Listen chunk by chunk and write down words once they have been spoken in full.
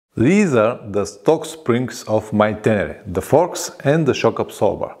These are the stock springs of My Tenere, the forks and the shock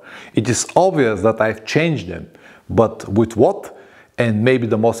absorber. It is obvious that I've changed them, but with what? And maybe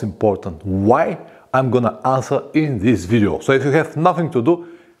the most important, why? I'm gonna answer in this video. So if you have nothing to do,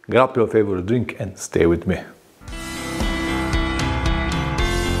 grab your favorite drink and stay with me.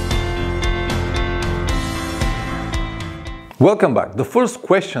 Welcome back. The first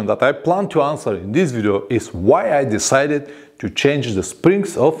question that I plan to answer in this video is why I decided to change the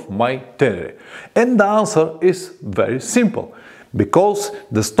springs of My Tenere. And the answer is very simple. Because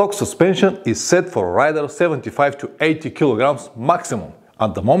the stock suspension is set for rider 75 to 80 kilograms maximum.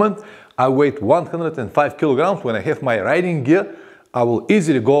 At the moment, I weigh 105 kilograms. When I have my riding gear, I will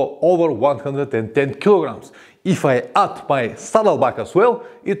easily go over 110 kilograms. If I add my saddleback as well,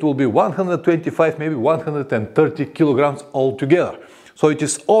 it will be 125, maybe 130 kilograms altogether. So it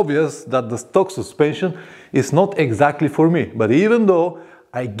is obvious that the stock suspension is not exactly for me. But even though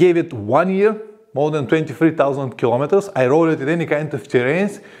I gave it 1 year, more than 23,000 kilometers, I rode it in any kind of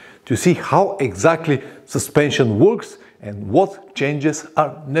terrains to see how exactly suspension works and what changes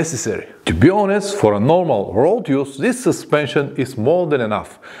are necessary. To be honest, for a normal road use, this suspension is more than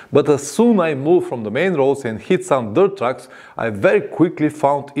enough. But as soon as I moved from the main roads and hit some dirt tracks, I very quickly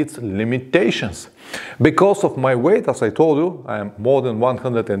found its limitations. Because of my weight, as I told you, I am more than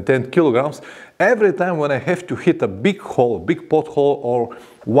 110 kilograms, every time when I have to hit a big hole, big pothole, or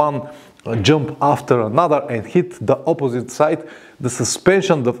one jump after another and hit the opposite side, the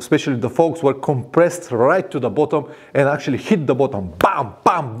suspension, especially the forks, were compressed right to the bottom and actually hit the bottom, bam,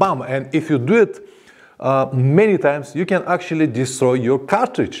 bam, bam. And if you do it many times, you can actually destroy your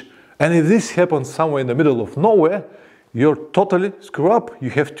cartridge. And if this happens somewhere in the middle of nowhere, you're totally screwed up.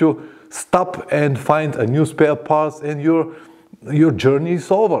 You have to stop and find a new spare parts and your journey is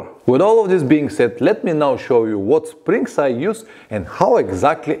over. With all of this being said, let me now show you what springs I use and how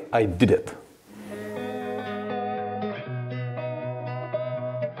exactly I did it.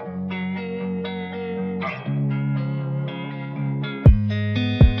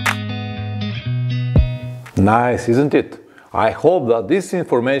 Nice, isn't it? I hope that this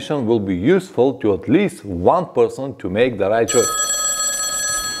information will be useful to at least one person to make the right choice.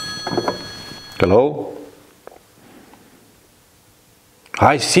 Hello?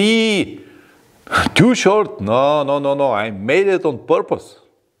 I see! Too short? No, I made it on purpose.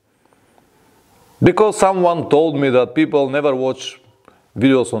 Because someone told me that people never watch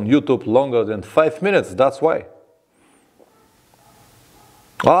videos on YouTube longer than 5 minutes, that's why.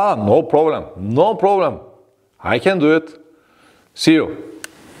 No problem. I can do it. See you.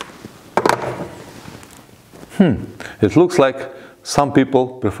 It looks like some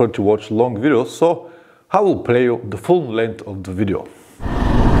people prefer to watch long videos, so I will play you the full length of the video.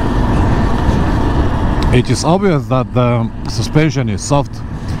 It is obvious that the suspension is soft,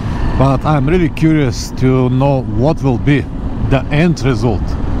 but I'm really curious to know what will be the end result.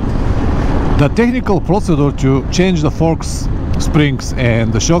 The technical procedure to change the forks springs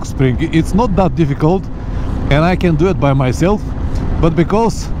and the shock spring, it's not that difficult, and I can do it by myself. But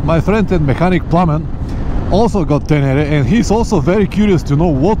because my friend and mechanic Plamen also got Tenere and he's also very curious to know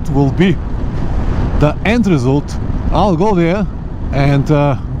what will be the end result, I'll go there and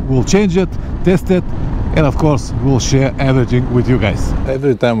we'll change it, test it, and of course we'll share everything with you guys.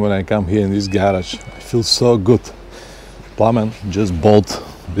 Every time when I come here in this garage, I feel so good. Plamen just bought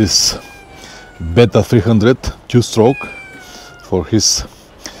this Beta 300 two-stroke for his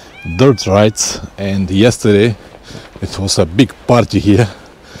dirt rides, and yesterday it was a big party here.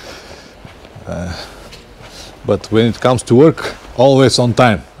 But when it comes to work, always on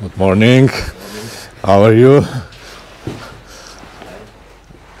time. Good morning. How are you?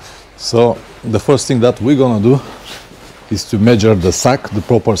 So the first thing that we're gonna do is to measure the sack, the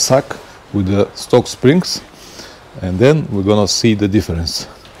proper sack with the stock springs, and then we're gonna see the difference.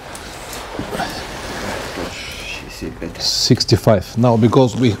 65. Now,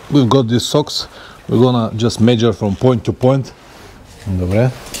 because we've got these socks, we're gonna just measure from point to point.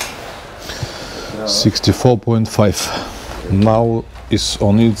 64.5. Now it's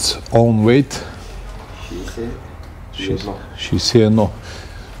on its own weight. She's here, no.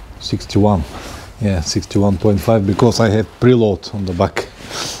 61. Yeah, 61.5, because I have preload on the back.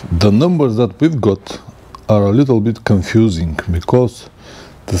 The numbers that we've got are a little bit confusing, because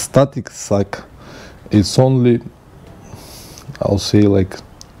the static sack, it's only, I'll say, like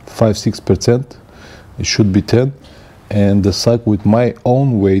 5-6%. It should be 10, and the sack with my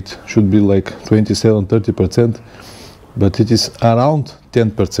own weight should be like 27-30%, but it is around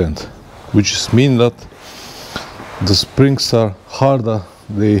 10%, which means that the springs are harder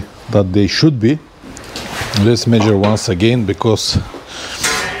than they should be. Let's measure once again, because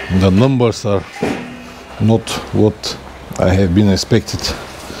The numbers are not what I have been expected.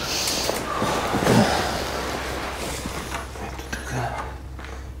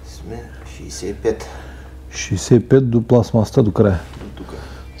 Сме 65. 65 до пластмасата до края. До тук.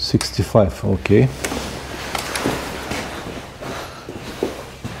 65, окей.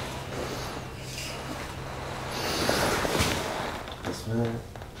 Тук сме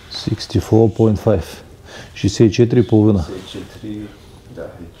 64.5. 64,5. 64, да, 4,5.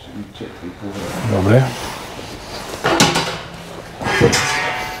 Добре.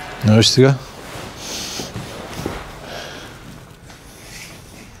 Виж сега.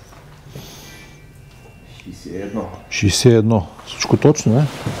 61. 61. Всичко точно, не?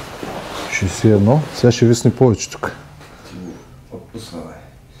 61. Сега ще висне повече тук. Ти го отпусна, бе.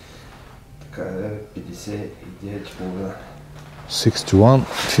 Така е 59,5. 61,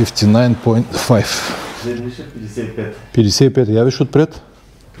 59.5. Следваше 55. 55. Я виж отпред.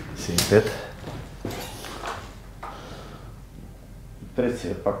 55. Пред си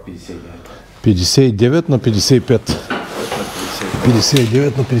е пак 59. 59 на 55.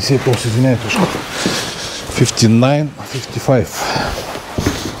 59 на 58, извиняй точно. 59, 55.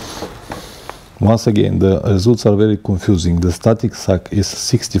 Once again, the results are very confusing. The static sack is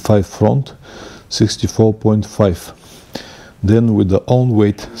 65 front, 64.5. Then with the own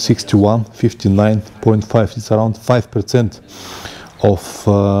weight, 61, 59.5. It's around 5% of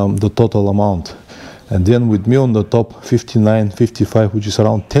the total amount. And then with me on the top, 59, 55, which is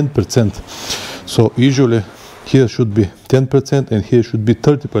around 10%. So usually here should be 10% and here should be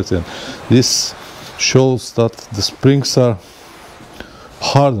 30%. This shows that the springs are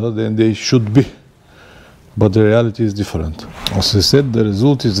harder than they should be, but the reality is different. As I said, the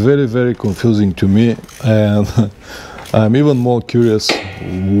result is very, very confusing to me, and I'm even more curious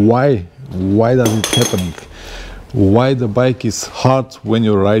why does it happening? Why the bike is hard when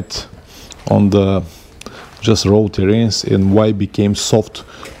you ride on the just raw terrains, and why it became soft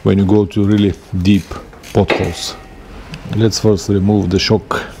when you go to really deep potholes. Let's first remove the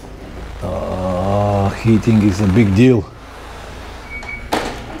shock. Heating is a big deal.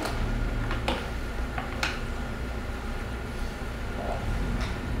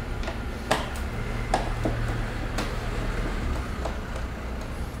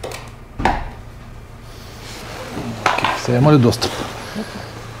 Сега има ли достъп?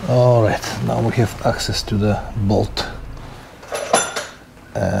 Alright, now we have access to the bolt.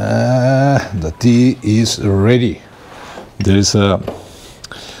 The tea is ready. There is a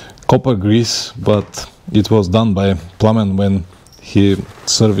copper grease, but it was done by Plumman when he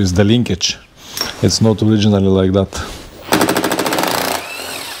serviced the linkage. It's not originally like that.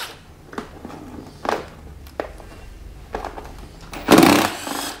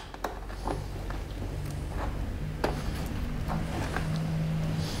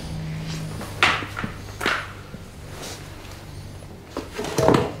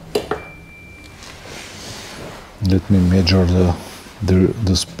 Let me measure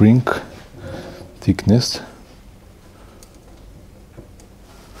the spring thickness.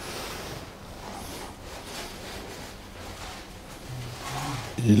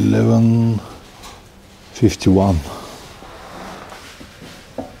 $11.51.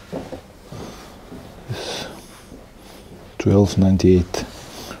 12.98.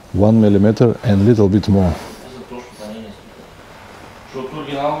 1 millimeter and little bit more. Защото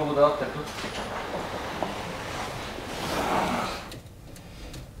оригинално го дават така.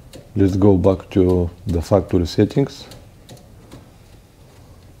 Let's go back to the factory settings.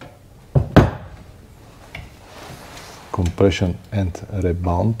 Compression and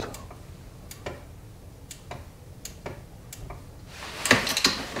rebound.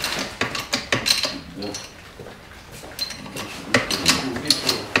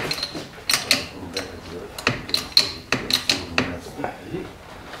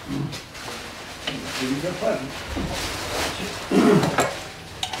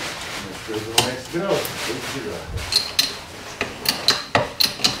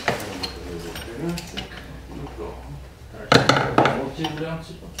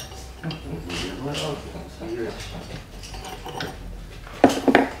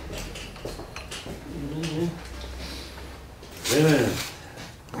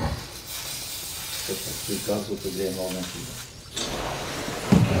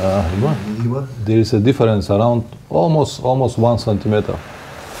 There is a difference around almost 1 centimeter.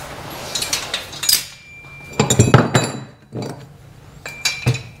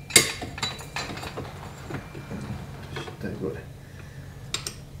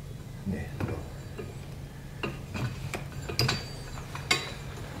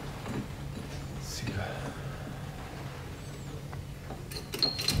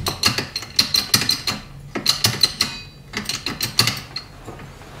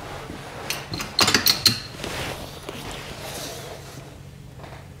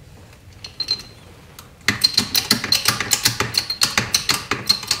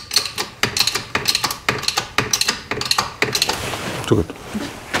 Нищо като.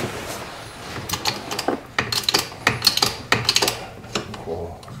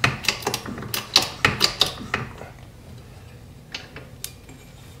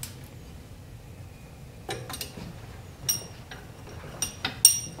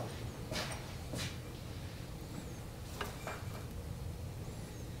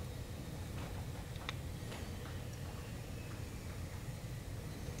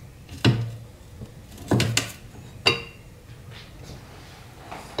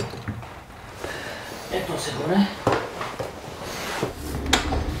 Ето се горе.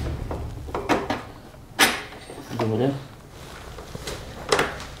 Добре.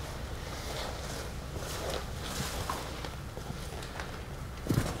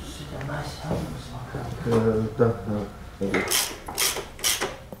 Да.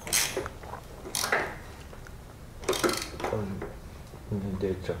 Не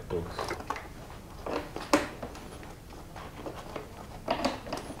е чак толкова.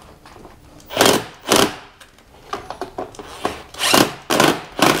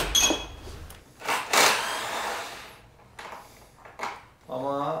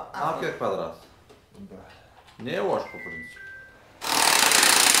 Ама малкият квадрат. Да. Не е лош по принцип.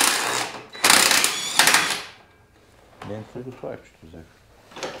 Мен се го слайпчето взех.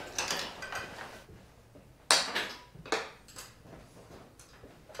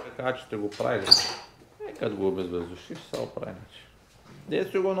 Така че сте го правили. Като го обезвъздуши, ще се оправи иначе.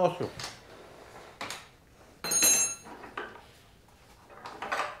 Де си го носил?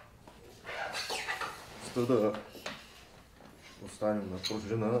 Да останем на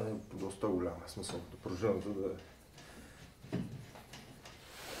пружина е доста голяма. Смисъл, пружината да е.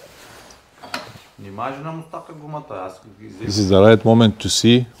 Не мажи на мустака гумата, аз ги This is the right moment to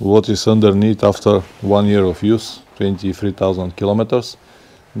see what is underneath after 1 year of use, 23,000 kilometers.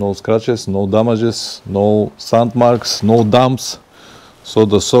 No scratches, no damages, no sand marks, no dumps. So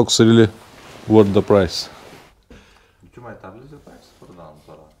the socks really worth the price. Чу май табли за това се продавам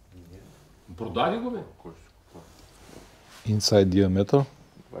това. Продаде го, бе? Кой ще купува? Inside diameter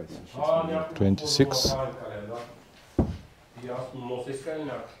 26. И аз нося иска ли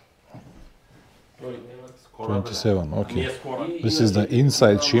някак? 27, okay. Не е скоро. This is the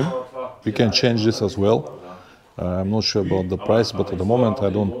inside shim. We can change this as well. I'm not sure about the price, but at the moment I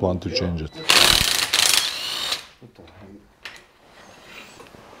don't plan to change it.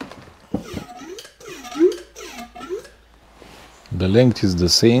 The length is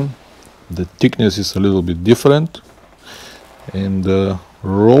the same, the thickness is a little bit different, and the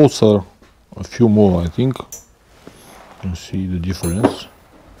rolls are a few more, I think. You can see the difference.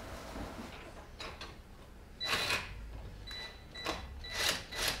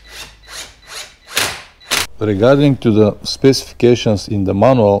 Regarding to the specifications in the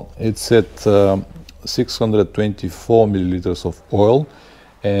manual, it said 624 milliliters of oil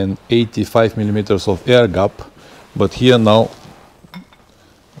and 85 millimeters of air gap, but here now,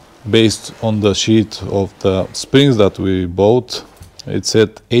 based on the sheet of the springs that we bought, it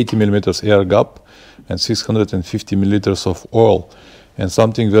said 80 millimeters air gap and 650 milliliters of oil. And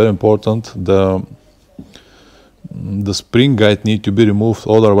something very important, the spring guide need to be removed,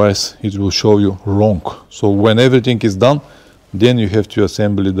 otherwise it will show you wrong. So when everything is done, then you have to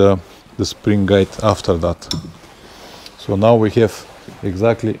assemble the spring guide after that. So now we have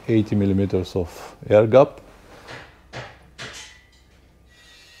exactly 80 millimeters of air gap.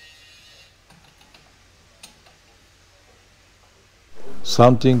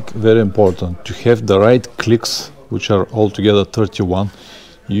 Something very important, to have the right clicks, which are altogether 31,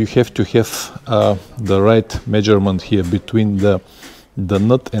 you have to have the right measurement here between the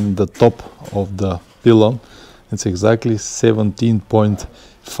nut and the top of the pylon. It's exactly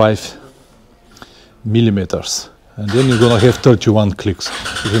 17.5 millimeters. And then you're gonna have 31 clicks.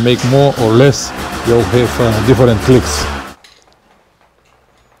 If you make more or less, you'll have different clicks.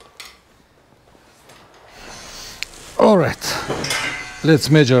 All right, let's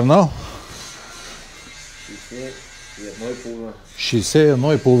measure now.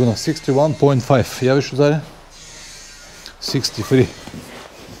 61,5. 61.5. Я виж отзаде? 63.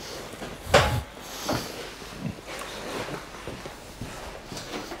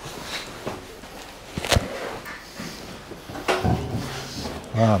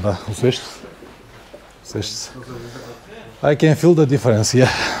 Да, усеща се. Усеща се. I can feel the difference,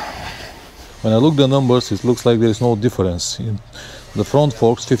 yeah. When I look the numbers, it looks like there is no difference. In the front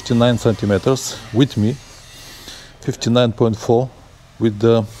forks 59 centimeters with me, 59.4 with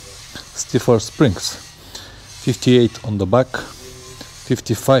the stiffer springs, 58 on the back,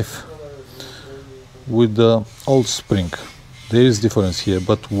 55 with the old spring. There is difference here,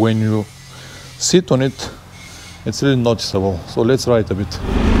 but when you sit on it, It's really noticeable. So let's ride a bit.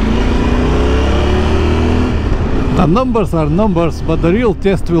 The numbers are numbers, but the real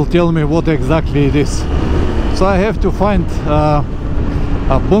test will tell me what exactly it is. So I have to find a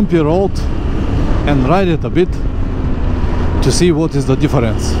bumpy road and ride it a bit to see what is the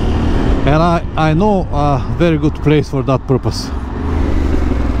difference. And I know a very good place for that purpose.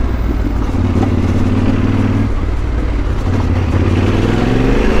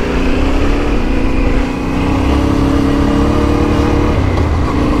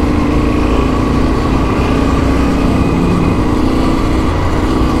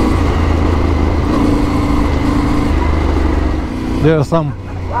 There are some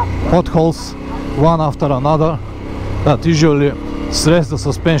potholes, one after another, that usually stress the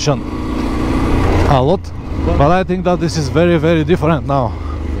suspension a lot, but I think that this is very, very different now.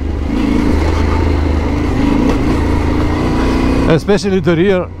 Especially the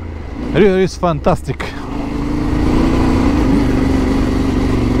rear is fantastic.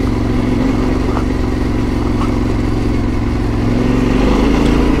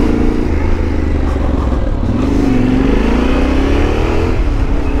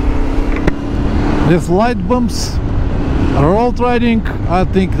 These light bumps, road riding, I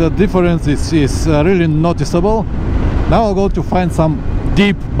think the difference is really noticeable. Now I'll go to find some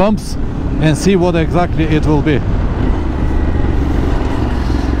deep bumps and see what exactly it will be.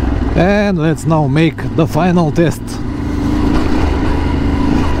 And let's now make the final test.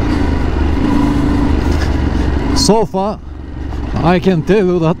 So far I can tell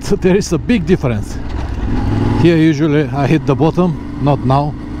you that there is a big difference. Here usually I hit the bottom, not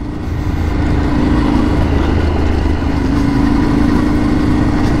now.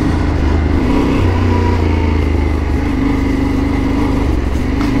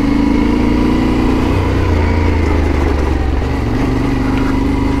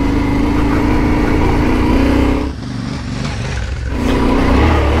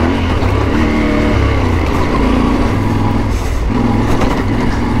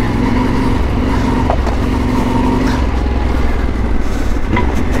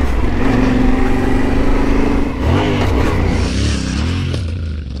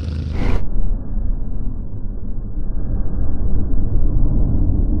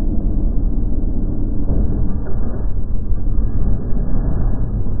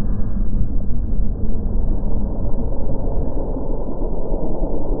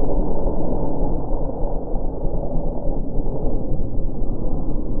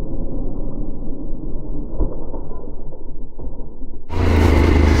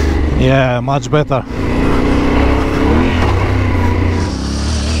 Yeah, much better.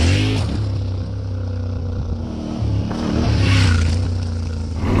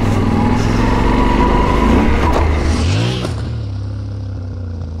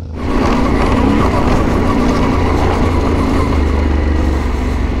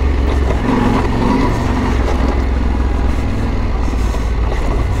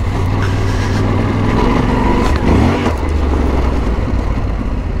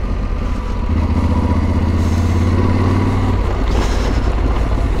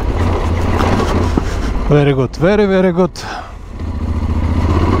 Very good, very, very good.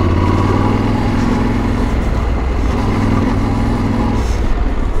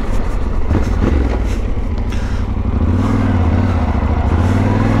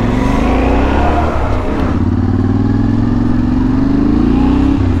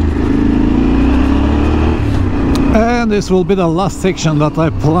 And this will be the last section that I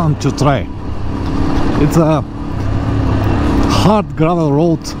plan to try. It's a hard gravel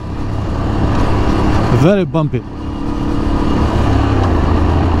road, very bumpy,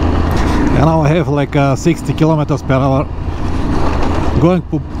 and now I have like 60 kilometers per hour, going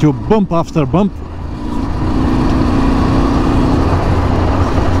to bump after bump.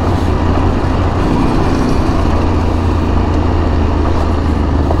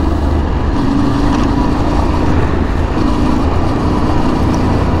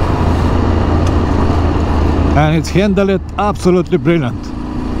 And it's handled absolutely brilliant.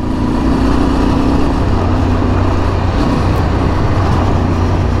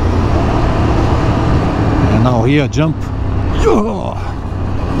 Now here jump. Yeah.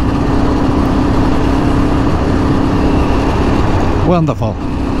 Wonderful.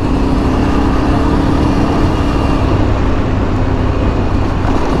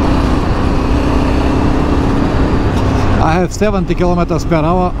 I have 70 kilometers per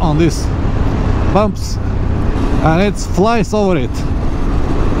hour on these bumps and it flies over it.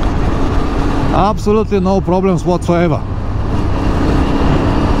 Absolutely no problems whatsoever.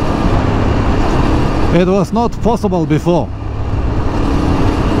 It was not possible before.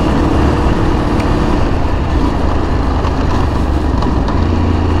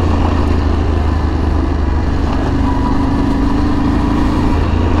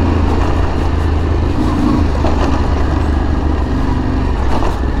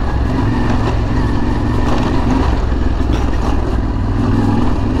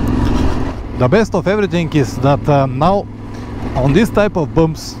 the best of everything is that now on this type of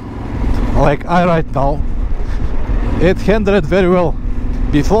bumps, like I right now, it handled it very well.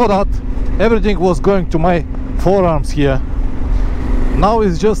 Before that, everything was going to my forearms here. Now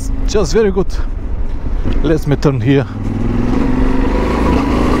it's just very good. Let me turn here.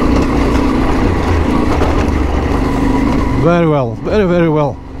 Very well, very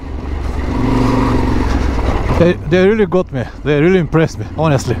well. They really got me. They really impressed me,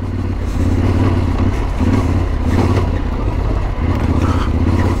 honestly.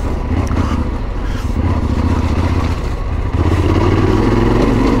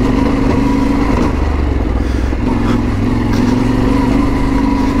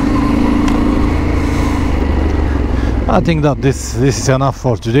 I think that this is enough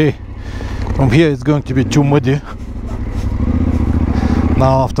for today. From here it's going to be too muddy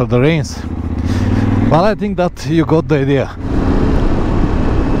now after the rains, but I think that you got the idea.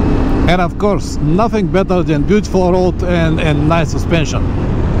 And of course, nothing better than beautiful road and nice suspension.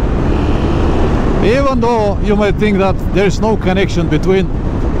 Even though you might think that there is no connection between,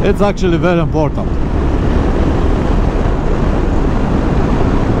 it's actually very important.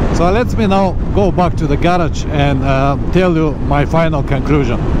 So let me now go back to the garage and tell you my final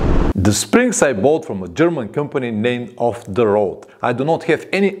conclusion. The springs I bought from a German company named Off the Road. I do not have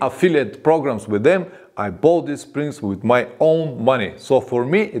any affiliate programs with them. I bought these springs with my own money. So for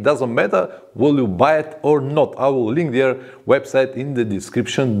me, it doesn't matter will you buy it or not. I will link their website in the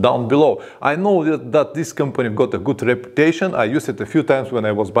description down below. I know that this company got a good reputation. I used it a few times when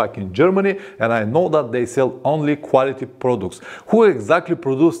I was back in Germany, and I know that they sell only quality products. Who exactly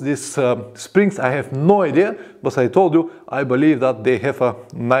produced these springs, I have no idea, but I told you, I believe that they have a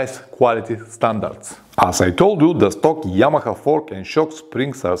nice quality standards. As I told you, the stock Yamaha fork and shock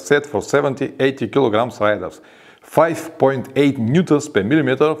springs are set for 70-80 kilograms riders. 5.8 newtons per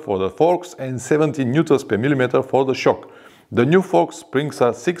millimeter for the forks and 70 newtons per millimeter for the shock. The new fork springs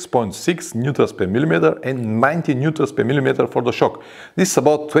are 6.6 newtons per millimeter and 90 newtons per millimeter for the shock. This is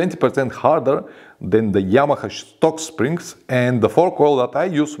about 20% harder than the Yamaha stock springs, and the fork oil that I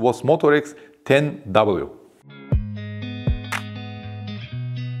used was Motorex 10W.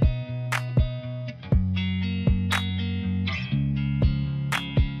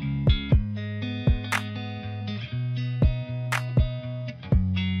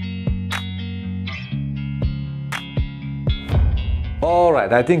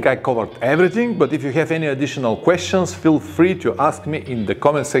 Alright, I think I covered everything, but if you have any additional questions, feel free to ask me in the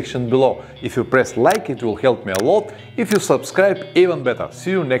comment section below. If you press like, it will help me a lot. If you subscribe, even better.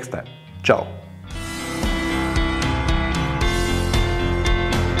 See you next time. Ciao.